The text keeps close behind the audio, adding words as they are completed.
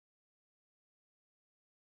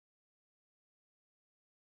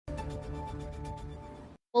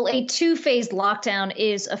Well, a two-phase lockdown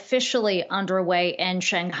is officially underway in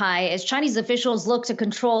Shanghai as Chinese officials look to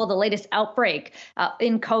control the latest outbreak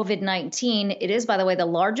in COVID-19. It is, by the way, the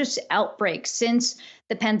largest outbreak since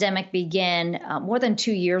the pandemic began more than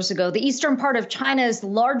 2 years ago. The eastern part of China's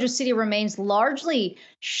largest city remains largely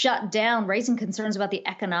shut down, raising concerns about the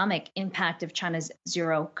economic impact of China's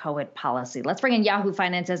zero COVID policy. Let's bring in Yahoo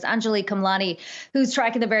Finance's Anjalee Khemlani, who's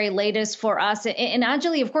tracking the very latest for us. And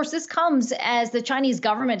Anjalee, of course, this comes as the Chinese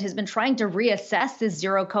government has been trying to reassess this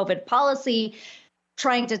zero COVID policy,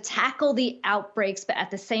 trying to tackle the outbreaks, but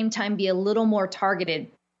at the same time be a little more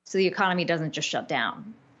targeted so the economy doesn't just shut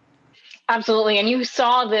down. Absolutely. And you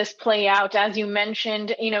saw this play out, as you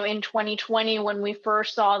mentioned, in 2020, when we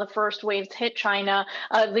first saw the first waves hit China,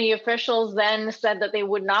 the officials then said that they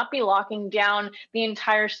would not be locking down the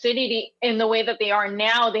entire city in the way that they are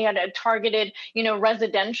now. They had targeted,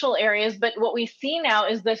 residential areas. But what we see now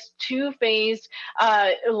is this two-phased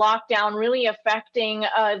lockdown really affecting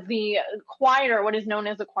the quieter, what is known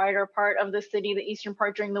as the quieter part of the city, the eastern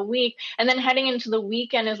part during the week. And then heading into the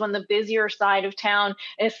weekend is when the busier side of town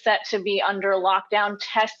is set to be under lockdown.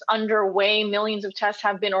 Tests underway. Millions of tests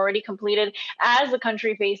have been already completed as the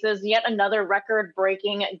country faces yet another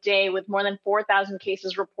record-breaking day with more than 4,000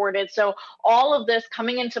 cases reported. So all of this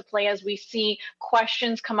coming into play as we see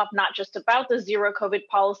questions come up not just about the zero COVID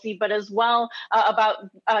policy, but as well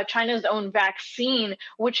about China's own vaccine,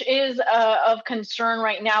 which is of concern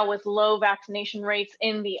right now with low vaccination rates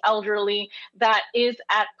in the elderly. That is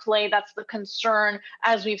at play. That's the concern,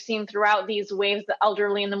 as we've seen throughout these waves. The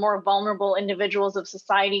elderly and the more vulnerable individuals of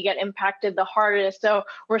society get impacted the hardest. So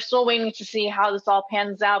we're still waiting to see how this all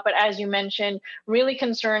pans out. But as you mentioned, really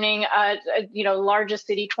concerning, largest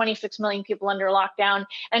city, 26 million people under lockdown.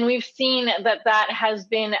 And we've seen that has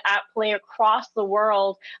been at play across the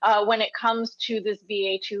world when it comes to this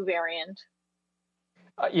BA2 variant.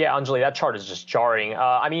 Yeah, Anjalee, that chart is just jarring.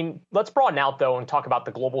 Let's broaden out, though, and talk about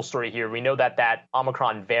the global story here. We know that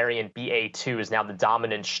Omicron variant BA2 is now the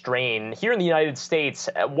dominant strain. Here in the United States,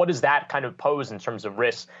 what does that kind of pose in terms of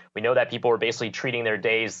risks? We know that people are basically treating their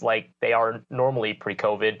days like they are normally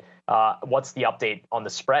pre-COVID. What's the update on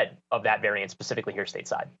the spread of that variant, specifically here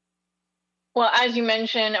stateside? Well, as you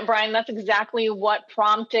mentioned, Brian, that's exactly what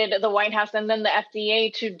prompted the White House and then the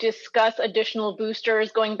FDA to discuss additional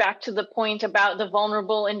boosters, going back to the point about the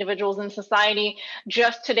vulnerable individuals in society.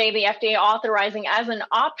 Just today, the FDA authorizing as an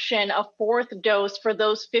option a fourth dose for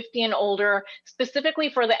those 50 and older, specifically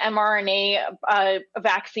for the mRNA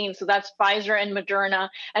vaccine. So that's Pfizer and Moderna.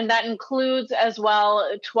 And that includes as well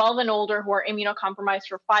 12 and older who are immunocompromised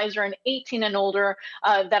for Pfizer and 18 and older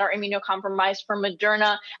that are immunocompromised for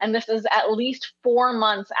Moderna. And this is at least 4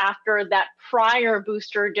 months after that prior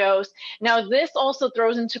booster dose. Now, this also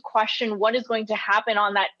throws into question what is going to happen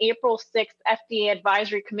on that April 6th FDA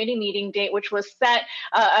advisory committee meeting date, which was set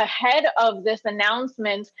ahead of this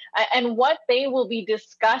announcement, and what they will be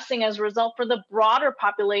discussing as a result for the broader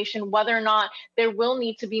population, whether or not there will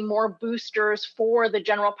need to be more boosters for the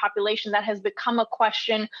general population. That has become a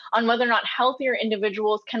question on whether or not healthier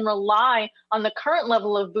individuals can rely on the current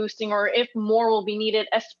level of boosting, or if more will be needed,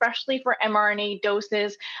 especially for mRNA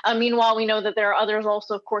doses. Meanwhile, we know that there are others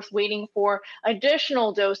also, of course, waiting for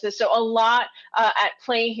additional doses. So a lot at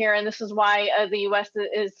play here, and this is why the U.S.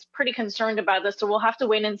 is pretty concerned about this. So we'll have to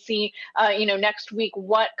wait and see, next week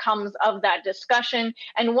what comes of that discussion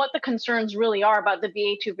and what the concerns really are about the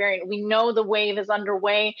BA2 variant. We know the wave is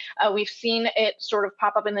underway. We've seen it sort of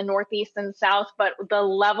pop up in the Northeast and South, but the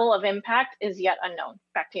level of impact is yet unknown.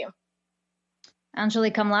 Back to you.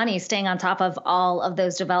 Anjalee Khemlani staying on top of all of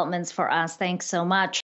those developments for us. Thanks so much.